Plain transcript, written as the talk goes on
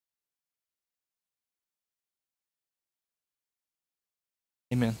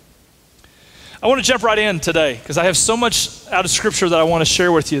Amen. I want to jump right in today because I have so much out of Scripture that I want to share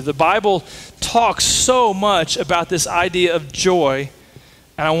with you. The Bible talks so much about this idea of joy,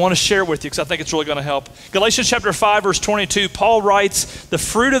 and I want to share it with you because I think it's really going to help. Galatians chapter 5, verse 22, Paul writes, the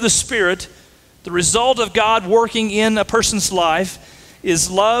fruit of the Spirit, the result of God working in a person's life,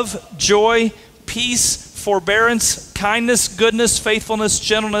 is love, joy, peace, forbearance, kindness, goodness, faithfulness,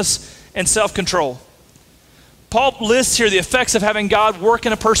 gentleness, and self-control. Paul lists here the effects of having God work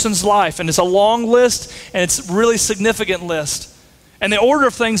in a person's life, and it's a long list, and it's a really significant list. And the order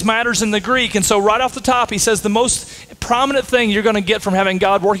of things matters in the Greek, and so right off the top, he says the most prominent thing you're going to get from having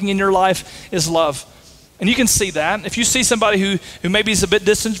God working in your life is love. And you can see that. If you see somebody who maybe is a bit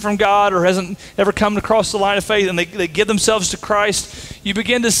distant from God or hasn't ever come across the line of faith and they give themselves to Christ, you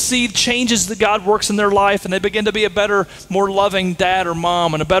begin to see changes that God works in their life, and they begin to be a better, more loving dad or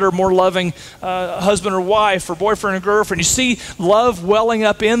mom, and a better, more loving husband or wife or boyfriend or girlfriend. You see love welling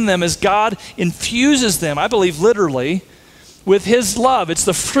up in them as God infuses them, I believe literally, with His love. It's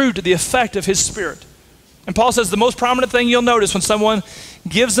the fruit, the effect of His Spirit. And Paul says the most prominent thing you'll notice when someone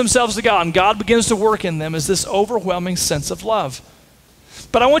gives themselves to God and God begins to work in them is this overwhelming sense of love.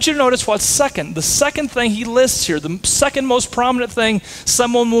 But I want you to notice what's second. The second thing he lists here, the second most prominent thing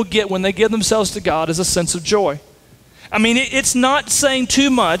someone will get when they give themselves to God is a sense of joy. I mean, it's not saying too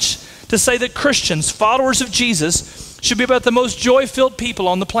much to say that Christians, followers of Jesus, should be about the most joy-filled people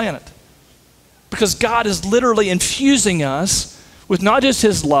on the planet. Because God is literally infusing us with not just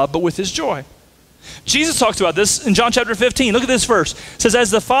His love, but with His joy. Jesus talks about this in John chapter 15. Look at this verse. It says, as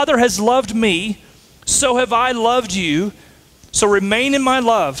the Father has loved me, so have I loved you, so remain in my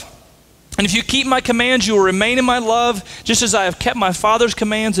love. And if you keep my commands, you will remain in my love, just as I have kept my Father's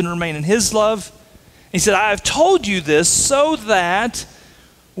commands and remain in His love. And he said, I have told you this so that,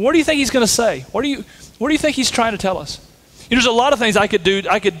 what do you think he's going to say? What do you think he's trying to tell us? You know, there's a lot of things I could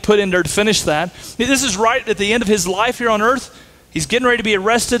put in there to finish that. This is right at the end of his life here on earth. He's getting ready to be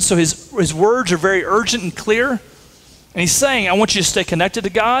arrested, so his words are very urgent and clear. And he's saying, I want you to stay connected to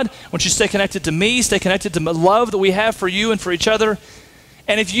God. I want you to stay connected to me, stay connected to the love that we have for you and for each other.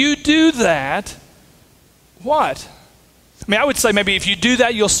 And if you do that, what? I mean, I would say maybe if you do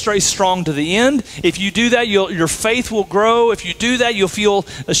that, you'll stay strong to the end. If you do that, your faith will grow. If you do that, you'll feel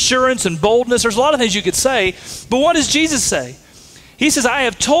assurance and boldness. There's a lot of things you could say. But what does Jesus say? He says, I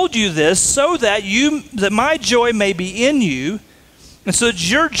have told you this so that my joy may be in you, and so that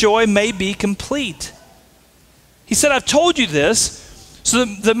your joy may be complete. He said, I've told you this so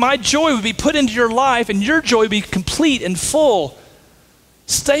that my joy would be put into your life and your joy would be complete and full.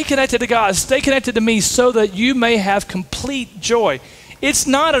 Stay connected to God. Stay connected to me so that you may have complete joy. It's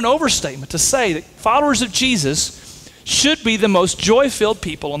not an overstatement to say that followers of Jesus should be the most joy-filled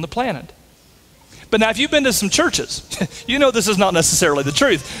people on the planet. But now if you've been to some churches, you know this is not necessarily the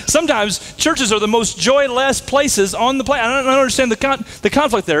truth. Sometimes churches are the most joyless places on the planet. I don't understand the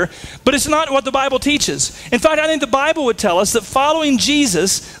conflict there, but it's not what the Bible teaches. In fact, I think the Bible would tell us that following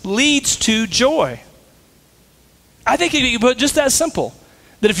Jesus leads to joy. I think you can put it just that simple,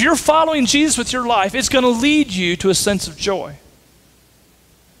 that if you're following Jesus with your life, it's going to lead you to a sense of joy.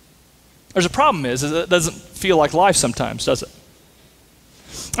 There's a problem is it doesn't feel like life sometimes, does it?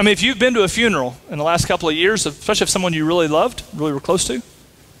 I mean, if you've been to a funeral in the last couple of years, especially if someone you really loved, really were close to,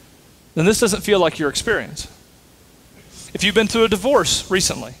 then this doesn't feel like your experience. If you've been through a divorce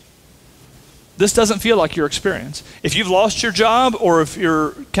recently, this doesn't feel like your experience. If you've lost your job or if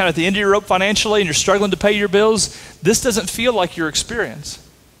you're kind of at the end of your rope financially and you're struggling to pay your bills, this doesn't feel like your experience.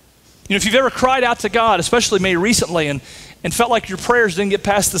 You know, if you've ever cried out to God, especially maybe recently, and felt like your prayers didn't get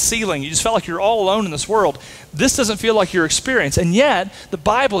past the ceiling, you just felt like you're all alone in this world, this doesn't feel like your experience. And yet, the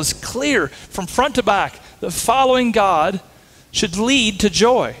Bible is clear from front to back that following God should lead to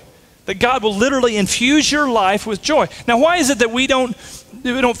joy. That God will literally infuse your life with joy. Now, why is it that we don't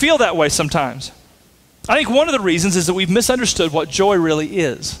feel that way sometimes? I think one of the reasons is that we've misunderstood what joy really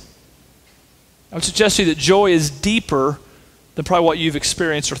is. I would suggest to you that joy is deeper than probably what you've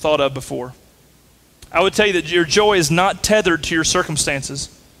experienced or thought of before. I would tell you that your joy is not tethered to your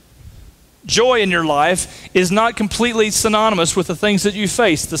circumstances. Joy in your life is not completely synonymous with the things that you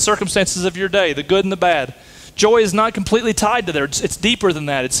face, the circumstances of your day, the good and the bad. Joy is not completely tied to there. It's deeper than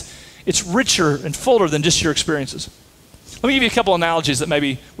that. It's richer and fuller than just your experiences. Let me give you a couple analogies that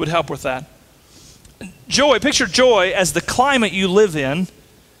maybe would help with that. Joy, picture joy as the climate you live in,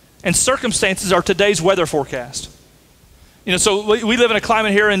 and circumstances are today's weather forecast. You know, so we live in a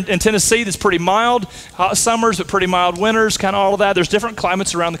climate here in Tennessee that's pretty mild, hot summers, but pretty mild winters, kind of all of that. There's different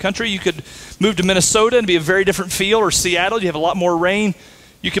climates around the country. You could move to Minnesota and be a very different feel, or Seattle, you have a lot more rain.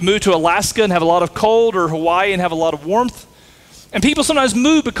 You could move to Alaska and have a lot of cold, or Hawaii and have a lot of warmth. And people sometimes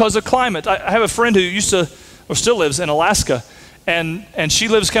move because of climate. I have a friend who used to, or still lives in Alaska, and she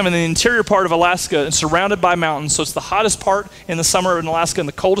lives kind of in the interior part of Alaska and surrounded by mountains. So it's the hottest part in the summer in Alaska and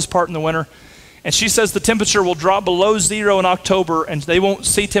the coldest part in the winter. And she says the temperature will drop below zero in October, and they won't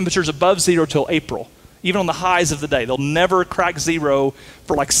see temperatures above zero till April, even on the highs of the day. They'll never crack zero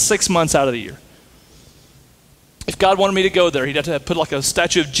for like 6 months out of the year. If God wanted me to go there, he'd have to put like a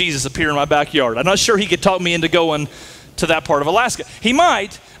statue of Jesus appear in my backyard. I'm not sure he could talk me into going to that part of Alaska. He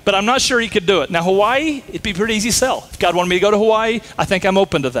might, but I'm not sure he could do it. Now, Hawaii, it'd be a pretty easy sell. If God wanted me to go to Hawaii, I think I'm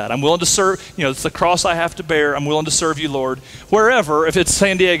open to that. I'm willing to serve. It's the cross I have to bear. I'm willing to serve you, Lord. Wherever, if it's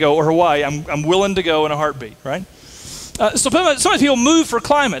San Diego or Hawaii, I'm willing to go in a heartbeat, right? So some people move for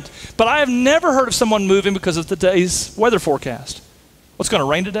climate, but I have never heard of someone moving because of today's weather forecast. What's going to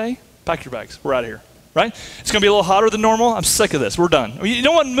rain today? Pack your bags. We're out of here. Right? It's going to be a little hotter than normal. I'm sick of this. We're done. You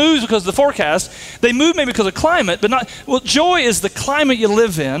know what moves because of the forecast? They move maybe because of climate, but not. Well, joy is the climate you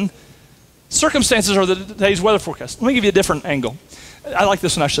live in. Circumstances are today's weather forecast. Let me give you a different angle. I like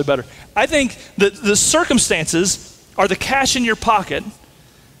this one actually better. I think that the circumstances are the cash in your pocket,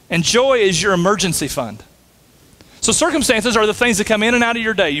 and joy is your emergency fund. So circumstances are the things that come in and out of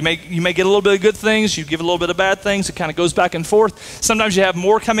your day. You may get a little bit of good things. You give a little bit of bad things. It kind of goes back and forth. Sometimes you have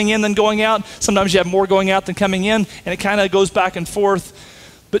more coming in than going out. Sometimes you have more going out than coming in, and it kind of goes back and forth.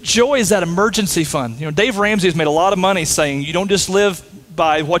 But joy is that emergency fund. Dave Ramsey has made a lot of money saying you don't just live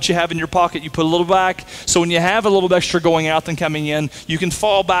by what you have in your pocket. You put a little back. So when you have a little extra going out than coming in, you can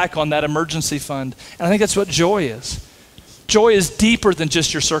fall back on that emergency fund. And I think that's what joy is. Joy is deeper than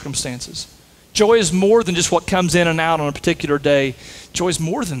just your circumstances. Joy is more than just what comes in and out on a particular day. Joy is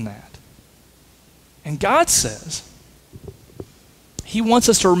more than that. And God says he wants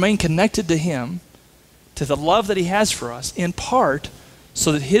us to remain connected to him, to the love that he has for us, in part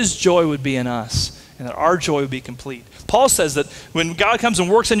so that his joy would be in us and that our joy would be complete. Paul says that when God comes and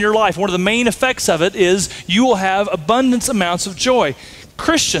works in your life, one of the main effects of it is you will have abundant amounts of joy.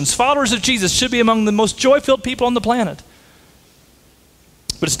 Christians, followers of Jesus, should be among the most joy-filled people on the planet.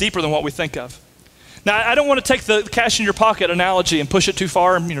 But it's deeper than what we think of. Now, I don't want to take the cash in your pocket analogy and push it too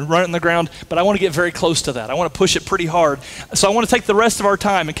far and run it in the ground, but I want to get very close to that. I want to push it pretty hard. So I want to take the rest of our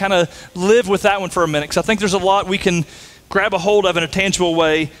time and kind of live with that one for a minute, because I think there's a lot we can grab a hold of in a tangible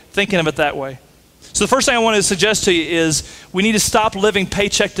way, thinking of it that way. So the first thing I want to suggest to you is we need to stop living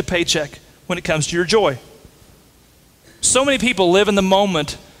paycheck to paycheck when it comes to your joy. So many people live in the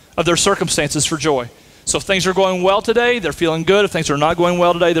moment of their circumstances for joy. So if things are going well today, they're feeling good. If things are not going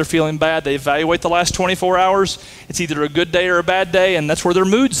well today, they're feeling bad. They evaluate the last 24 hours. It's either a good day or a bad day, and that's where their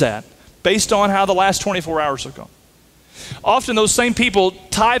mood's at, based on how the last 24 hours have gone. Often those same people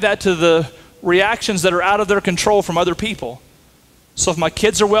tie that to the reactions that are out of their control from other people. So if my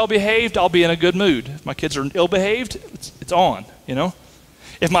kids are well behaved, I'll be in a good mood. If my kids are ill behaved, it's on,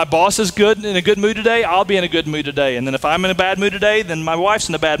 If my boss is in a good mood today, I'll be in a good mood today. And then if I'm in a bad mood today, then my wife's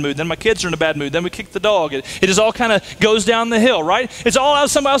in a bad mood. Then my kids are in a bad mood. Then we kick the dog. It just all kind of goes down the hill, right? It's all out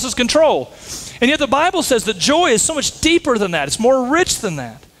of somebody else's control. And yet the Bible says that joy is so much deeper than that. It's more rich than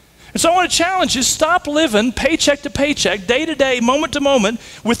that. And so I want to challenge you, stop living paycheck to paycheck, day to day, moment to moment,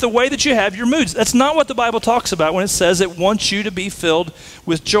 with the way that you have your moods. That's not what the Bible talks about when it says it wants you to be filled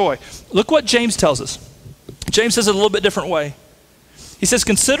with joy. Look what James tells us. James says it a little bit different way. He says,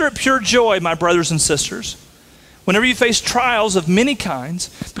 consider it pure joy, my brothers and sisters, whenever you face trials of many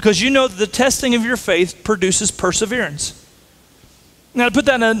kinds, because you know that the testing of your faith produces perseverance. Now, to put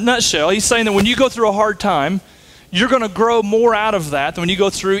that in a nutshell, he's saying that when you go through a hard time, you're going to grow more out of that than when you go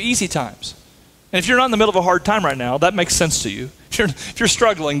through easy times. And if you're not in the middle of a hard time right now, that makes sense to you. If you're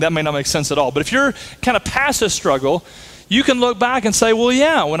struggling, that may not make sense at all. But if you're kind of past a struggle, you can look back and say, well,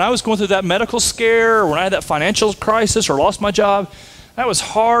 yeah, when I was going through that medical scare, or when I had that financial crisis or lost my job, that was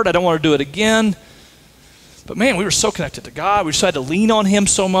hard. I don't want to do it again. But man, we were so connected to God. We just had to lean on him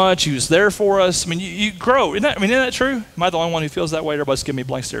so much. He was there for us. I mean, you grow. Isn't that true? Am I the only one who feels that way? Everybody's giving me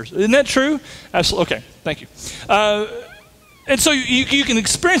blank stares. Isn't that true? Absolutely. Okay, thank you. And so you can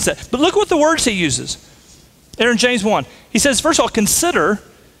experience that. But look what the words he uses. There in James 1. He says, first of all, consider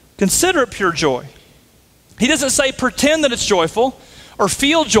it pure joy. He doesn't say pretend that it's joyful or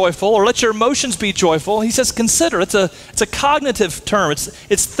feel joyful or let your emotions be joyful. He says consider. It's a cognitive term.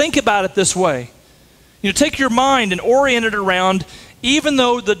 It's think about it this way. Take your mind and orient it around, even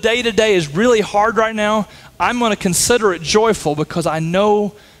though the day-to-day is really hard right now, I'm going to consider it joyful because I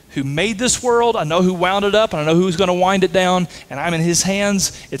know who made this world, I know who wound it up, and I know who's going to wind it down, and I'm in his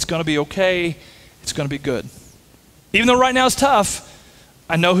hands. It's going to be okay. It's going to be good. Even though right now it's tough,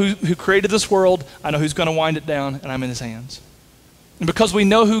 I know who created this world, I know who's going to wind it down, and I'm in his hands. And because we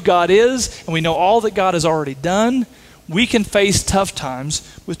know who God is, and we know all that God has already done, we can face tough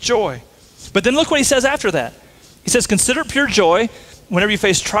times with joy. But then look what he says after that. He says, consider it pure joy whenever you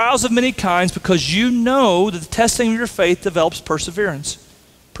face trials of many kinds, because you know that the testing of your faith develops perseverance,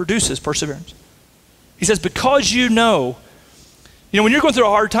 produces perseverance. He says, because you know. You know, when you're going through a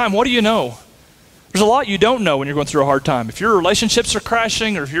hard time, what do you know? There's a lot you don't know when you're going through a hard time. If your relationships are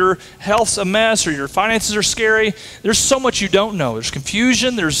crashing, or if your health's a mess, or your finances are scary, there's so much you don't know. There's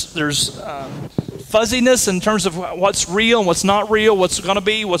confusion, there's fuzziness in terms of what's real and what's not real, what's going to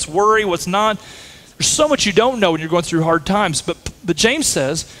be, what's worry, what's not. There's so much you don't know when you're going through hard times. But James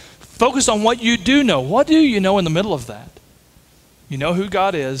says, focus on what you do know. What do you know in the middle of that? You know who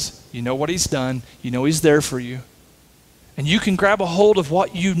God is. You know what he's done. You know he's there for you. And you can grab a hold of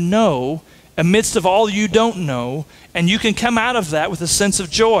what you know amidst of all you don't know, and you can come out of that with a sense of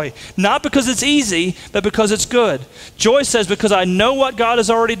joy. Not because it's easy, but because it's good. Joy says, because I know what God has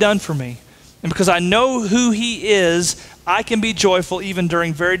already done for me, and because I know who he is, I can be joyful even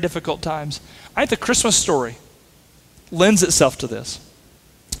during very difficult times. I think the Christmas story lends itself to this.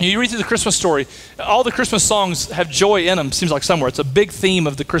 You read through the Christmas story, all the Christmas songs have joy in them, seems like somewhere. It's a big theme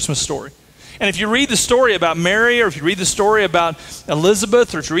of the Christmas story. And if you read the story about Mary, or if you read the story about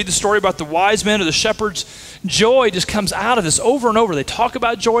Elizabeth, or if you read the story about the wise men or the shepherds, joy just comes out of this over and over. They talk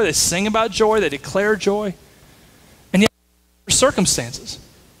about joy, they sing about joy, they declare joy. And yet, circumstances.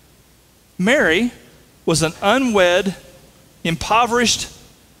 Mary was an unwed, impoverished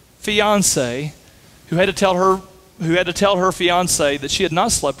fiance who had to tell her fiance that she had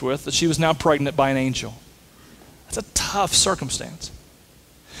not slept with, that she was now pregnant by an angel. That's a tough circumstance.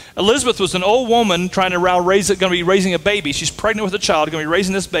 Elizabeth was an old woman going to be raising a baby. She's pregnant with a child, going to be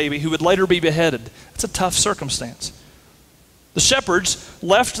raising this baby who would later be beheaded. That's a tough circumstance. The shepherds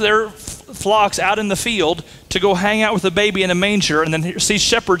left their flocks out in the field to go hang out with the baby in a manger, and then see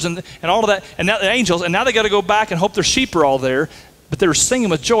shepherds and all of that, and now the angels, and now they got to go back and hope their sheep are all there. But they were singing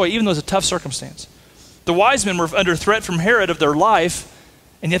with joy, even though it was a tough circumstance. The wise men were under threat from Herod of their life,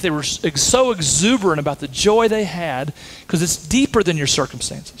 and yet they were so exuberant about the joy they had, because it's deeper than your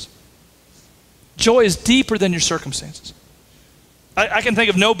circumstances. Joy is deeper than your circumstances. I can think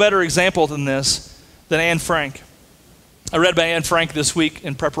of no better example than this than Anne Frank. I read about Anne Frank this week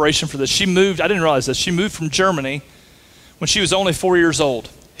in preparation for this. She moved, I didn't realize this, she moved from Germany when she was only 4 years old.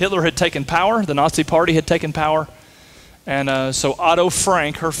 Hitler had taken power, the Nazi party had taken power, and so Otto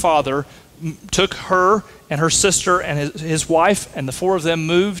Frank, her father, took her and her sister and his wife, and the four of them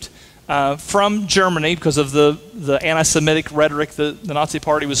moved from Germany because of the anti-Semitic rhetoric the Nazi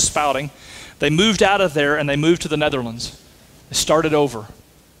party was spouting. They moved out of there and they moved to the Netherlands. They started over.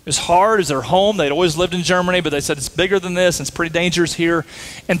 It was hard. It was their home. They'd always lived in Germany, but they said it's bigger than this and it's pretty dangerous here.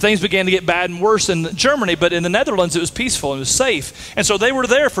 And things began to get bad and worse in Germany, but in the Netherlands it was peaceful and it was safe. And so they were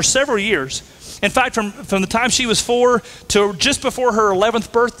there for several years. In fact, from the time she was 4 to just before her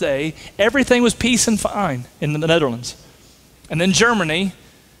 11th birthday, everything was peace and fine in the Netherlands. And then Germany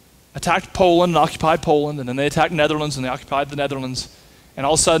attacked Poland and occupied Poland, and then they attacked Netherlands and they occupied the Netherlands. And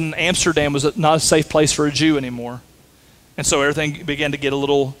all of a sudden, Amsterdam was not a safe place for a Jew anymore. And so everything began to get a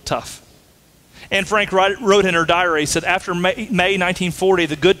little tough. Anne Frank wrote in her diary, said, after May 1940,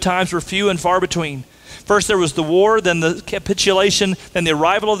 the good times were few and far between. First there was the war, then the capitulation, then the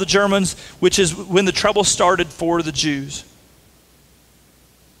arrival of the Germans, which is when the trouble started for the Jews.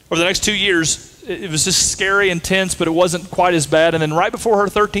 Over the next 2 years, it was just scary and tense, but it wasn't quite as bad. And then right before her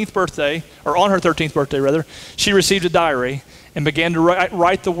 13th birthday, or on her 13th birthday rather, she received a diary and began to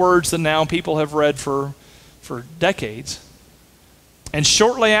write the words that now people have read for decades. And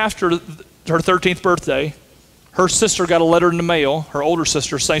shortly after her 13th birthday, her sister got a letter in the mail, her older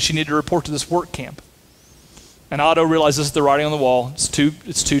sister, saying she needed to report to this work camp. And Otto realized this is the writing on the wall. It's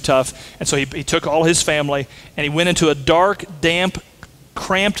too tough. And so he took all his family and he went into a dark, damp,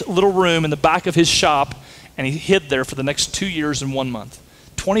 cramped little room in the back of his shop, and he hid there for the next 2 years and 1 month.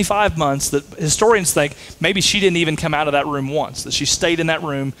 25 months that historians think maybe she didn't even come out of that room once, that she stayed in that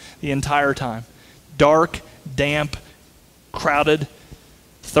room the entire time. Dark, damp, crowded,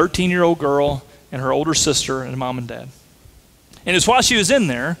 13-year-old girl and her older sister and mom and dad. And it's while she was in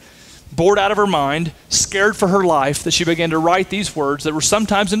there, bored out of her mind, scared for her life, that she began to write these words that were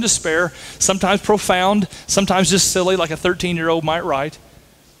sometimes in despair, sometimes profound, sometimes just silly, like a 13-year-old might write.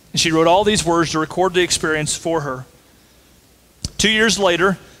 And she wrote all these words to record the experience for her. 2 years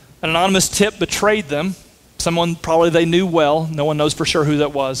later, an anonymous tip betrayed them. Someone probably they knew well. No one knows for sure who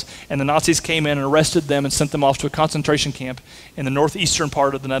that was. And the Nazis came in and arrested them and sent them off to a concentration camp in the northeastern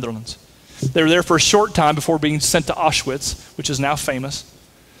part of the Netherlands. They were there for a short time before being sent to Auschwitz, which is now famous.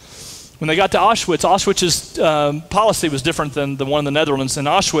 When they got to Auschwitz, Auschwitz's policy was different than the one in the Netherlands. In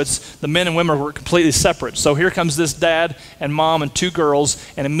Auschwitz, the men and women were completely separate. So here comes this dad and mom and 2 girls,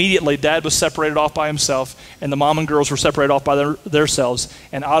 and immediately dad was separated off by himself, and the mom and girls were separated off by themselves,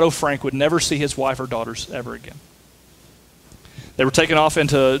 and Otto Frank would never see his wife or daughters ever again. They were taken off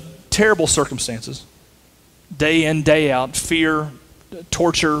into terrible circumstances, day in, day out, fear,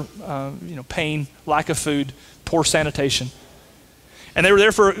 torture, pain, lack of food, poor sanitation. And they were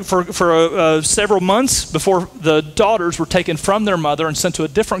there for several months before the daughters were taken from their mother and sent to a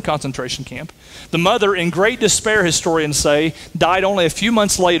different concentration camp. The mother, in great despair, historians say, died only a few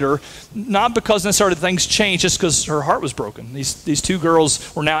months later, not because necessarily things changed, just because her heart was broken. These 2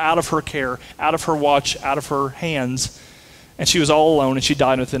 girls were now out of her care, out of her watch, out of her hands, and she was all alone, and she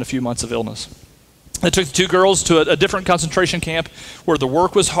died within a few months of illness. They took the 2 girls to a different concentration camp where the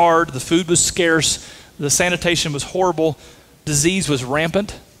work was hard, the food was scarce, the sanitation was horrible, disease was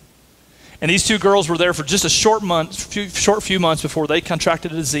rampant. And these 2 girls were there for just a short few months before they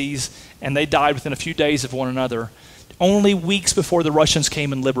contracted a disease, and they died within a few days of one another, only weeks before the Russians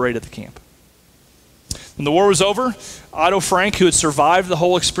came and liberated the camp. When the war was over, Otto Frank, who had survived the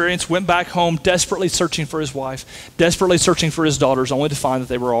whole experience, went back home desperately searching for his wife, desperately searching for his daughters, only to find that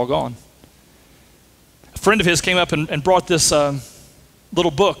they were all gone. A friend of his came up and brought this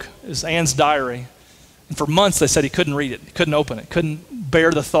little book, is Anne's diary. And for months they said he couldn't read it, he couldn't open it, couldn't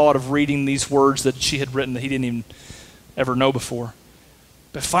bear the thought of reading these words that she had written that he didn't even ever know before.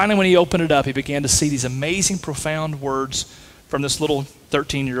 But finally when he opened it up, he began to see these amazing, profound words from this little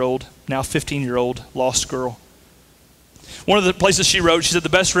 13-year-old, now 15-year-old lost girl. One of the places she wrote, she said, the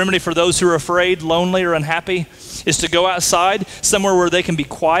best remedy for those who are afraid, lonely, or unhappy is to go outside, somewhere where they can be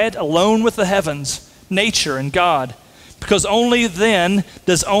quiet, alone with the heavens, nature, and God. Because only then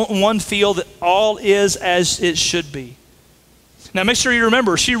does one feel that all is as it should be. Now make sure you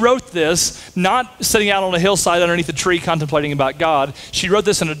remember, she wrote this not sitting out on a hillside underneath a tree contemplating about God. She wrote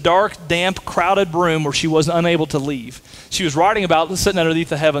this in a dark, damp, crowded room where she was unable to leave. She was writing about sitting underneath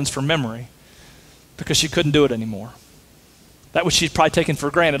the heavens for memory because she couldn't do it anymore. That which she'd probably taken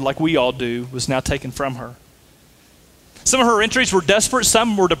for granted, like we all do, was now taken from her. Some of her entries were desperate,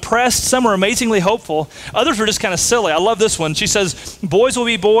 some were depressed, some were amazingly hopeful, others were just kind of silly. I love this one. She says, boys will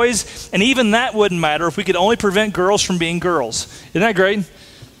be boys, and even that wouldn't matter if we could only prevent girls from being girls. Isn't that great? Isn't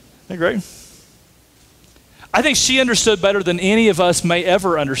that great? I think she understood better than any of us may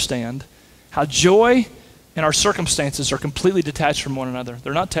ever understand how joy and our circumstances are completely detached from one another.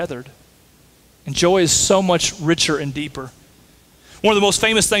 They're not tethered. And joy is so much richer and deeper. One of the most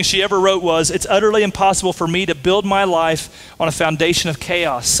famous things she ever wrote was, it's utterly impossible for me to build my life on a foundation of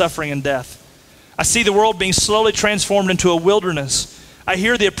chaos, suffering, and death. I see the world being slowly transformed into a wilderness. I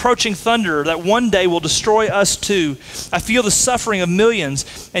hear the approaching thunder that one day will destroy us too. I feel the suffering of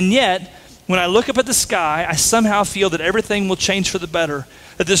millions. And yet, when I look up at the sky, I somehow feel that everything will change for the better,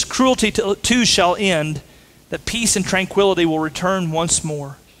 that this cruelty too shall end, that peace and tranquility will return once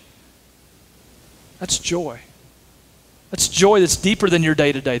more. That's joy. That's joy that's deeper than your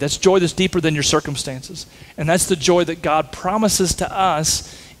day-to-day. That's joy that's deeper than your circumstances. And that's the joy that God promises to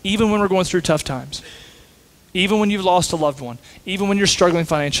us even when we're going through tough times. Even when you've lost a loved one. Even when you're struggling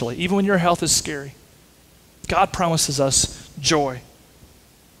financially. Even when your health is scary. God promises us joy.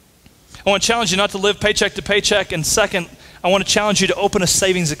 I want to challenge you not to live paycheck to paycheck. And second, I want to challenge you to open a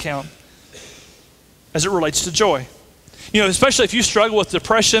savings account as it relates to joy. You know, especially if you struggle with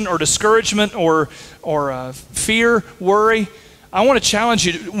depression or discouragement or fear, worry, I want to challenge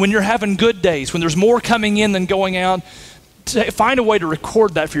you to, when you're having good days, when there's more coming in than going out, to find a way to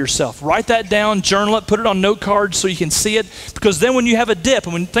record that for yourself. Write that down, journal it, put it on note cards so you can see it. Because then when you have a dip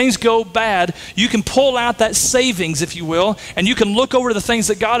and when things go bad, you can pull out that savings, if you will, and you can look over the things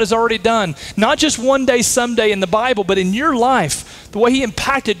that God has already done. Not just one day, someday in the Bible, but in your life, the way He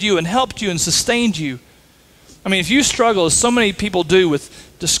impacted you and helped you and sustained you. I mean, if you struggle, as so many people do,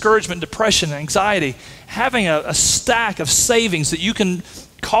 with discouragement, depression, anxiety, having a stack of savings that you can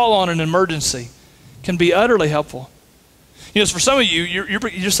call on in an emergency can be utterly helpful. You know, for some of you,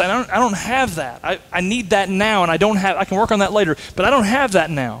 you're saying, I don't have that. I need that now, and I can work on that later, but I don't have that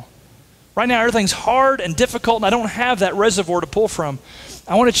now. Right now, everything's hard and difficult, and I don't have that reservoir to pull from.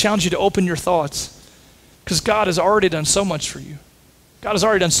 I want to challenge you to open your thoughts, because God has already done so much for you. God has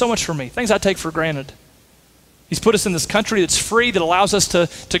already done so much for me, things I take for granted. He's put us in this country that's free, that allows us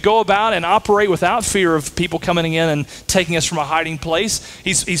to go about and operate without fear of people coming in and taking us from a hiding place.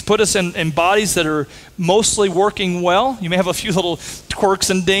 He's put us in bodies that are mostly working well. You may have a few little quirks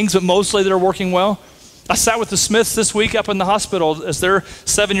and dings, but mostly they're working well. I sat with the Smiths this week up in the hospital as their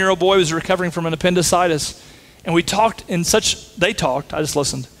 7-year-old boy was recovering from an appendicitis. And we talked I just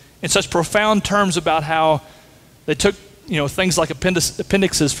listened, in such profound terms about how they took, things like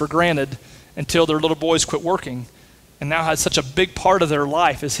appendixes for granted until their little boys quit working, and now had such a big part of their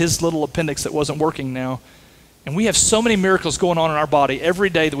life is his little appendix that wasn't working now. And we have so many miracles going on in our body every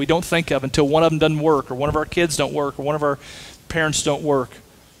day that we don't think of until one of them doesn't work, or one of our kids don't work, or one of our parents don't work.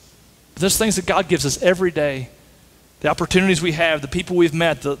 But there's things that God gives us every day. The opportunities we have, the people we've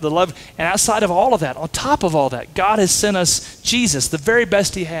met, the love. And outside of all of that, on top of all that, God has sent us Jesus, the very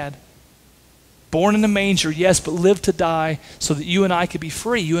best he had. Born in a manger, yes, but lived to die so that you and I could be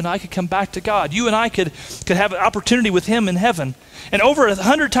free. You and I could come back to God. You and I could have an opportunity with him in heaven. And over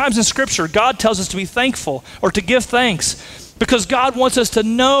 100 times in Scripture, God tells us to be thankful or to give thanks because God wants us to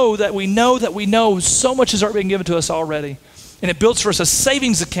know that we know that we know so much has already been given to us already. And it builds for us a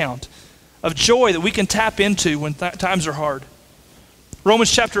savings account of joy that we can tap into when times are hard.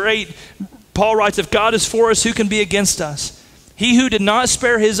 Romans chapter 8, Paul writes, if God is for us, who can be against us? He who did not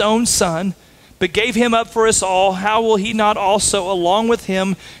spare his own son, but gave him up for us all, how will he not also, along with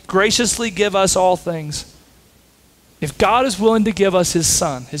him, graciously give us all things? If God is willing to give us his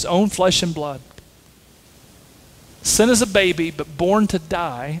son, his own flesh and blood, sent as a baby, but born to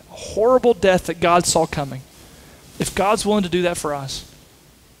die, a horrible death that God saw coming. If God's willing to do that for us,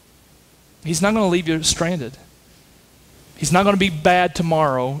 he's not going to leave you stranded. He's not going to be bad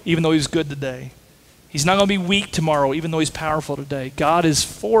tomorrow, even though he's good today. He's not going to be weak tomorrow, even though he's powerful today. God is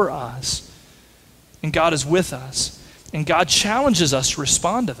for us, and God is with us, and God challenges us to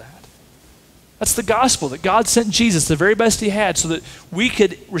respond to that. That's the gospel, that God sent Jesus, the very best he had, so that we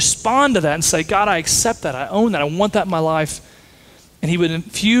could respond to that and say, God, I accept that, I own that, I want that in my life. And he would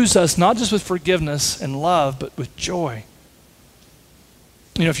infuse us not just with forgiveness and love, but with joy.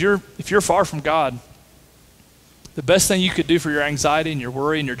 If you're far from God, the best thing you could do for your anxiety and your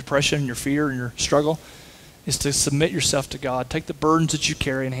worry and your depression and your fear and your struggle is to submit yourself to God. Take the burdens that you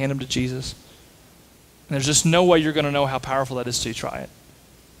carry and hand them to Jesus. And there's just no way you're going to know how powerful that is till you try it.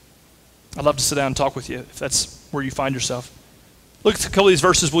 I'd love to sit down and talk with you if that's where you find yourself. Look at a couple of these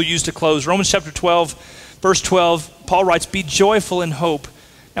verses we'll use to close. Romans chapter 12, verse 12, Paul writes, be joyful in hope.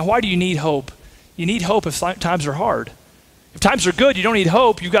 Now, why do you need hope? You need hope if times are hard. If times are good, you don't need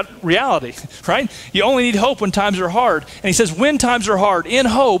hope. You've got reality, right? You only need hope when times are hard. And he says, when times are hard, in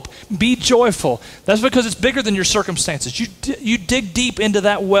hope, be joyful. That's because it's bigger than your circumstances. You dig deep into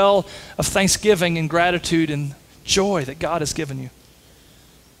that well of thanksgiving and gratitude and joy that God has given you.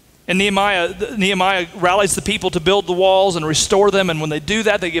 And Nehemiah rallies the people to build the walls and restore them. And when they do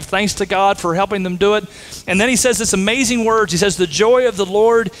that, they give thanks to God for helping them do it. And then he says this amazing words. He says, the joy of the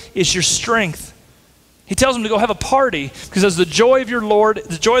Lord is your strength. He tells them to go have a party because says the joy of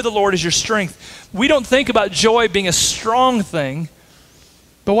the Lord is your strength. We don't think about joy being a strong thing.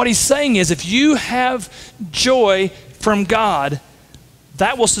 But what he's saying is if you have joy from God,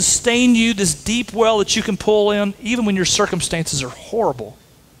 that will sustain you, this deep well that you can pull in even when your circumstances are horrible.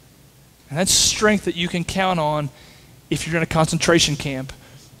 And that's strength that you can count on if you're in a concentration camp,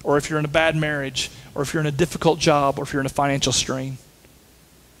 or if you're in a bad marriage, or if you're in a difficult job, or if you're in a financial strain.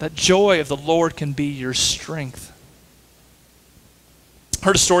 That joy of the Lord can be your strength. I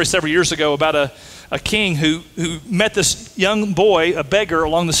heard a story several years ago about a king who met this young boy, a beggar,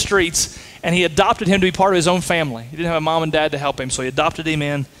 along the streets, and he adopted him to be part of his own family. He didn't have a mom and dad to help him, so he adopted him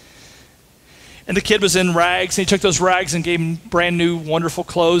in. And the kid was in rags, and he took those rags and gave him brand new, wonderful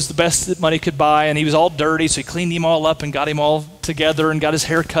clothes, the best that money could buy, and he was all dirty, so he cleaned him all up and got him all together and got his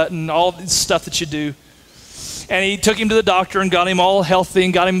hair cut and all the stuff that you do. And he took him to the doctor and got him all healthy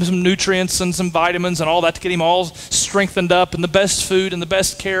and got him some nutrients and some vitamins and all that to get him all strengthened up and the best food and the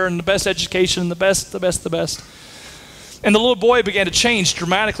best care and the best education and the best. And the little boy began to change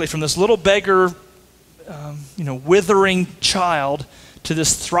dramatically from this little beggar, withering child to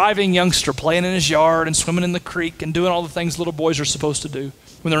this thriving youngster playing in his yard and swimming in the creek and doing all the things little boys are supposed to do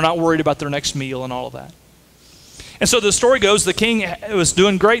when they're not worried about their next meal and all of that. And so the story goes, the king was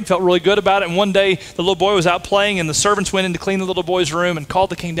doing great and felt really good about it. And one day the little boy was out playing and the servants went in to clean the little boy's room and called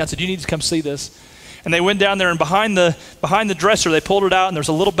the king down and said, you need to come see this. And they went down there and behind the dresser, they pulled it out and there was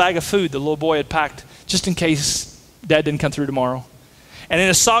a little bag of food the little boy had packed just in case dad didn't come through tomorrow. And in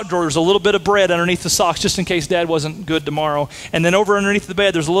his sock drawer, there's a little bit of bread underneath the socks just in case dad wasn't good tomorrow. And then over underneath the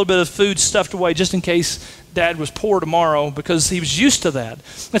bed, there's a little bit of food stuffed away just in case dad was poor tomorrow because he was used to that.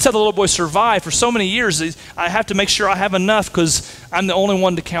 That's how the little boy survived for so many years. I have to make sure I have enough because I'm the only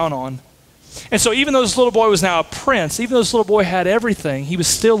one to count on. And so even though this little boy was now a prince, even though this little boy had everything, he was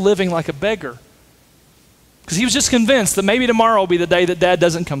still living like a beggar. Because he was just convinced that maybe tomorrow will be the day that dad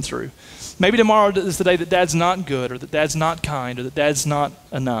doesn't come through. Maybe tomorrow is the day that dad's not good or that dad's not kind or that dad's not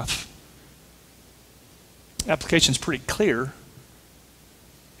enough. The application's pretty clear.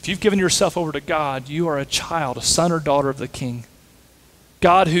 If you've given yourself over to God, you are a child, a son or daughter of the King.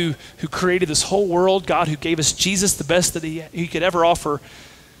 God who created this whole world, God who gave us Jesus, the best that he could ever offer,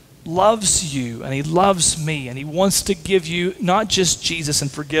 loves you and he loves me, and he wants to give you not just Jesus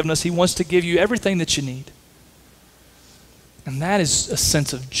and forgiveness, he wants to give you everything that you need. And that is a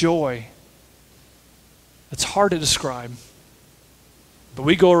sense of joy that's hard to describe. But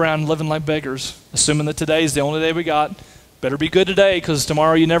we go around living like beggars, assuming that today is the only day we got. Better be good today, because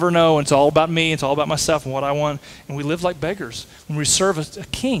tomorrow you never know, and it's all about me, it's all about myself and what I want. And we live like beggars. When we serve a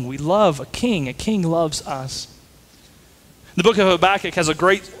king, we love a king loves us. The book of Habakkuk has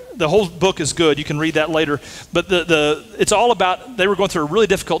the whole book is good. You can read that later. But it's all about, they were going through a really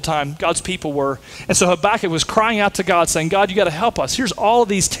difficult time, God's people were. And so Habakkuk was crying out to God, saying, God, you got to help us. Here's all of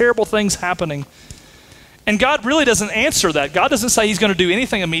these terrible things happening. And God really doesn't answer that. God doesn't say he's going to do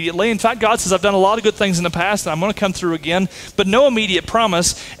anything immediately. In fact, God says, I've done a lot of good things in the past, and I'm going to come through again, but no immediate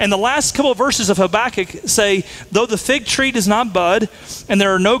promise. And the last couple of verses of Habakkuk say, though the fig tree does not bud, and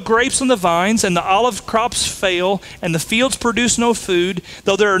there are no grapes on the vines, and the olive crops fail, and the fields produce no food,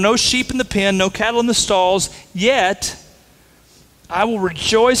 though there are no sheep in the pen, no cattle in the stalls, yet I will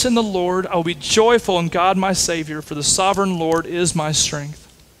rejoice in the Lord. I will be joyful in God my Savior, for the sovereign Lord is my strength.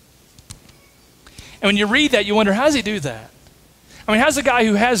 And when you read that, you wonder, how does he do that? I mean, how's a guy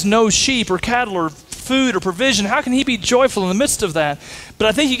who has no sheep or cattle or food or provision, how can he be joyful in the midst of that? But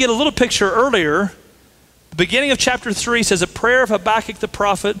I think you get a little picture earlier. The beginning of chapter 3 says, a prayer of Habakkuk the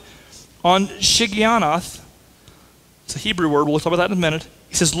prophet on Shigionoth. It's a Hebrew word. We'll talk about that in a minute.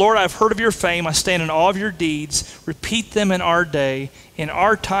 He says, Lord, I've heard of your fame. I stand in awe of your deeds. Repeat them in our day. In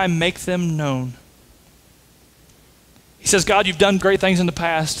our time, make them known. He says, God, you've done great things in the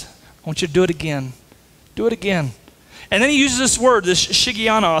past. I want you to do it again. Do it again. And then he uses this word, this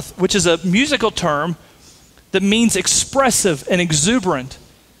Shigionoth, which is a musical term that means expressive and exuberant.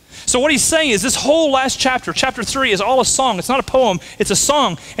 So what he's saying is this whole last chapter, chapter 3, is all a song. It's not a poem, it's a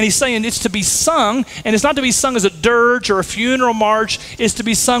song. And he's saying it's to be sung, and it's not to be sung as a dirge or a funeral march. It's to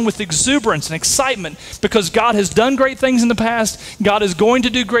be sung with exuberance and excitement, because God has done great things in the past. God is going to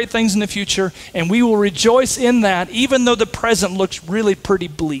do great things in the future, and we will rejoice in that, even though the present looks really pretty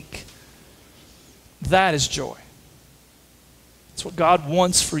bleak. That is joy. It's what God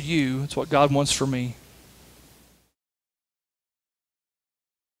wants for you. It's what God wants for me.